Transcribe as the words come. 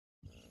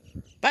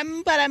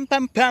Pam pam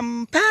pam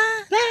pam pa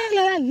la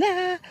la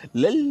la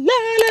la la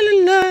la la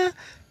la.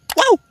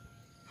 Wow!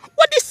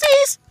 What this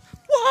is?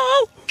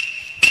 Wow!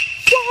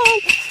 Wow!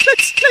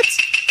 Let's.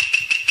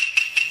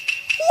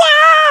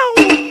 Wow!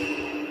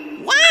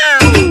 Wow!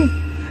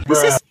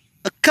 This is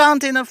a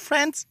container,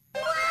 friends.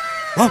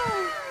 Wow!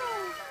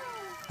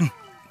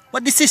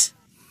 What this is?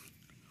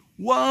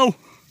 Wow!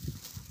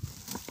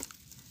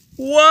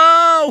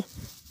 Wow!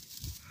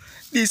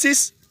 This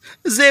is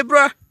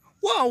zebra.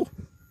 Wow!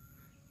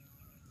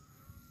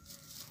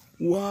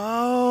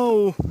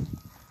 Wow!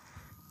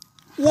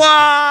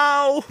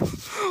 Wow!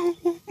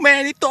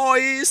 Many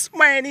toys,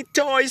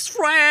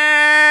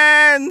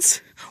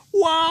 friends!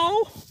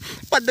 Wow!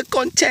 But the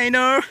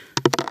container.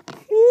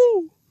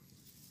 Woo.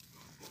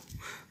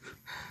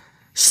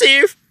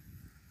 Sheep.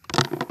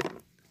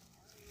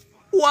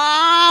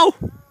 Wow!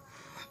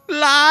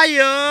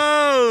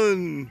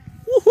 Lion!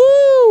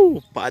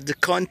 Woohoo! But the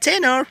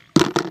container.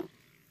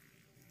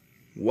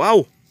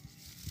 Wow!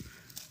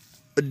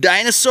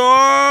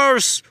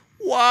 Dinosaurs!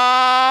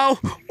 Wow!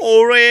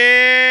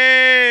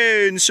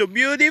 Orange! So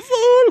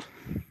beautiful!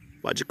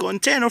 But the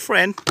container,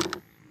 friend.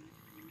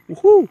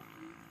 Woohoo!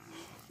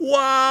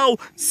 Wow!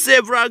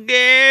 Zebra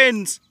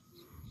again!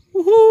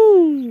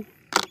 Woohoo!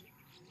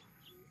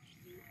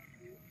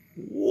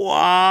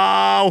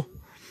 Wow!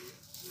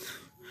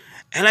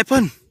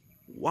 Elephant!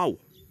 Wow!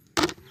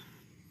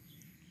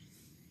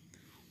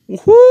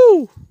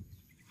 Woohoo!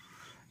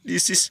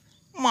 This is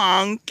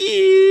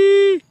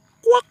monkey!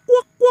 Quack,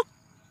 quack, quack!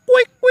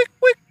 Quick, quick,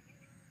 quick!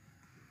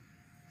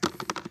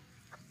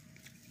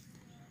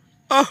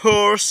 A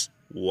horse!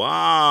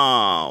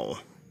 Wow!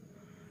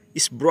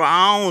 It's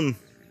brown!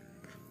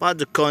 But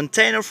the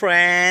container,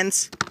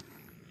 friends!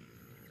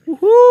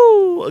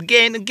 Woohoo!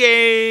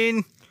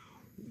 Again!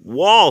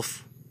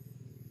 Wolf!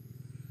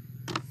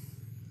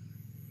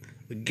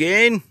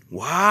 Again!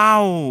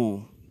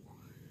 Wow!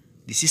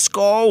 This is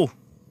cow!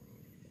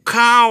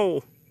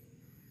 Cow!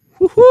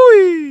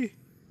 Woohoo!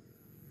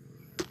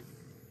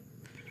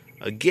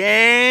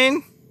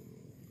 Again!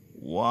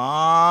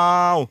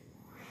 Wow!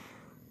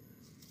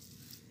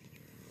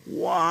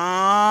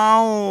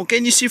 Wow!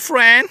 Can you see,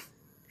 friend?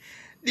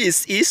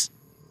 This is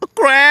a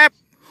crab!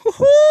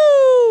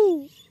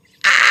 Woohoo!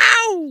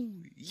 Ow!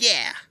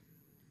 Yeah!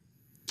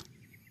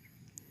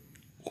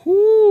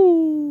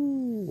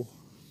 Woo!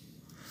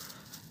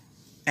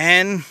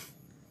 And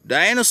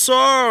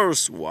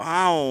dinosaurs!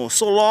 Wow!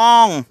 So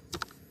long!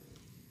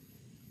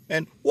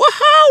 And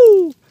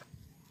wow!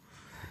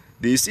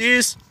 This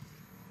is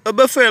a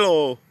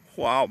buffalo!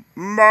 Wow!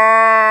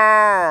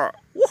 Marr!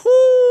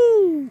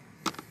 Woohoo!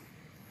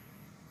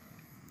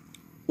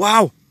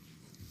 Wow!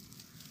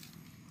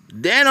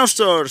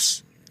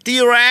 Dinosaurs!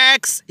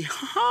 T-Rex!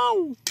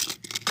 Wow!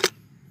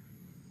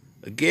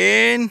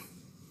 Again!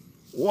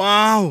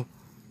 Wow!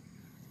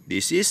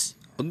 This is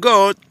a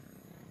goat!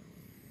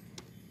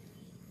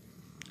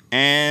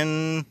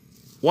 And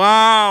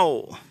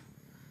wow!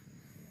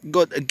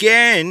 Goat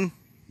again!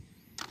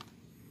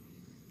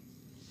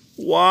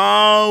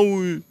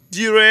 Wow!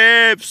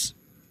 Giraffes!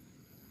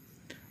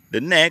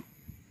 The neck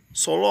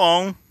so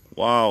long!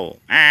 Wow!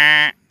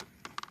 Ah!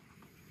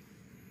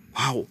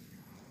 Wow!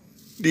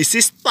 This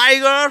is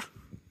tiger!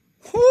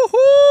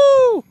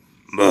 Woohoo!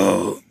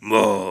 Moo!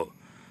 Moo!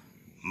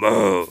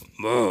 Moo!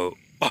 Moo!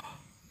 Ah.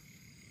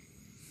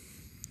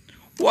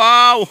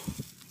 Wow!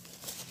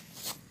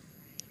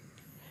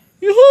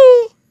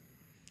 Yoo-hoo!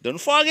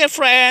 Don't forget,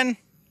 friend,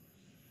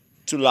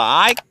 to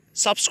like,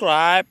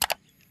 subscribe,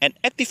 and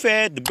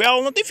activate the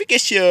bell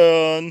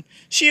notification.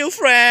 See you,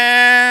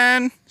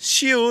 friend!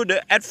 See you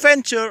the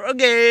adventure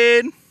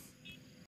again!